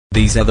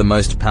These are the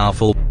most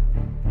powerful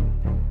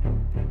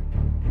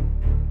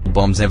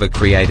bombs ever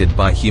created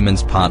by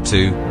humans. Part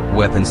 2,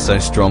 weapons so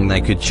strong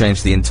they could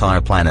change the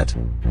entire planet.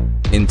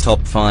 In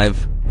top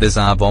 5, the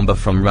Tsar Bomba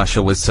from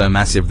Russia was so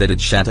massive that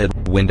it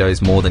shattered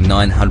windows more than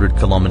 900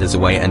 kilometers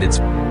away, and its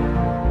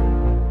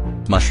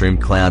mushroom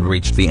cloud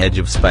reached the edge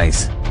of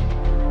space.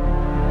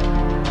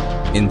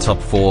 In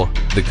top 4,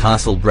 the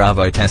Castle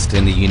Bravo test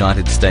in the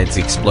United States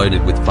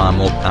exploded with far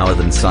more power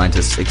than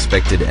scientists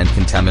expected and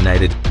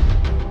contaminated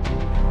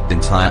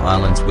entire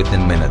islands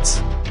within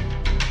minutes.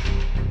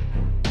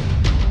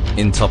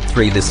 In top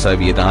 3, the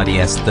Soviet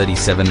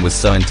RDS-37 was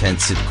so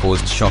intense it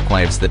caused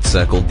shockwaves that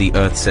circled the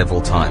Earth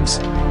several times.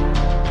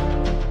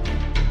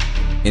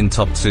 In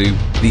top 2,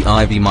 the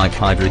Ivy Mike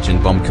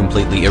hydrogen bomb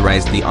completely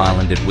erased the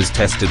island it was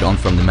tested on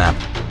from the map.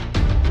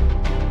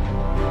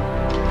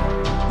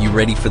 You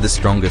ready for the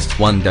strongest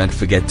one? Don't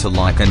forget to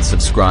like and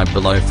subscribe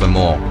below for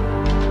more.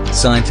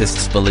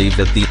 Scientists believe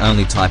that the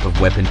only type of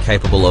weapon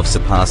capable of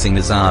surpassing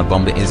the Tsar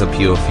Bomba is a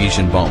pure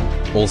fusion bomb,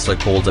 also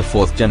called a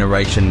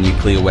fourth-generation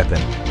nuclear weapon.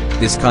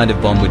 This kind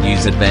of bomb would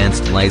use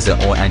advanced laser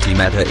or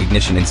antimatter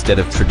ignition instead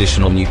of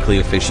traditional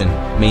nuclear fission,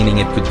 meaning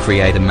it could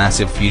create a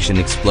massive fusion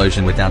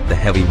explosion without the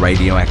heavy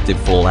radioactive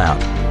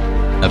fallout.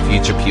 A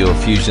future pure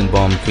fusion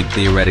bomb could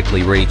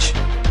theoretically reach,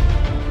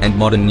 and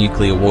modern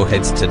nuclear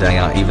warheads today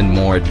are even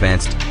more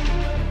advanced,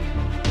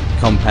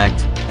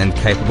 compact, and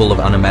capable of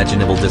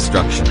unimaginable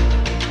destruction.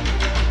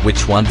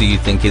 Which one do you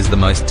think is the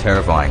most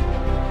terrifying?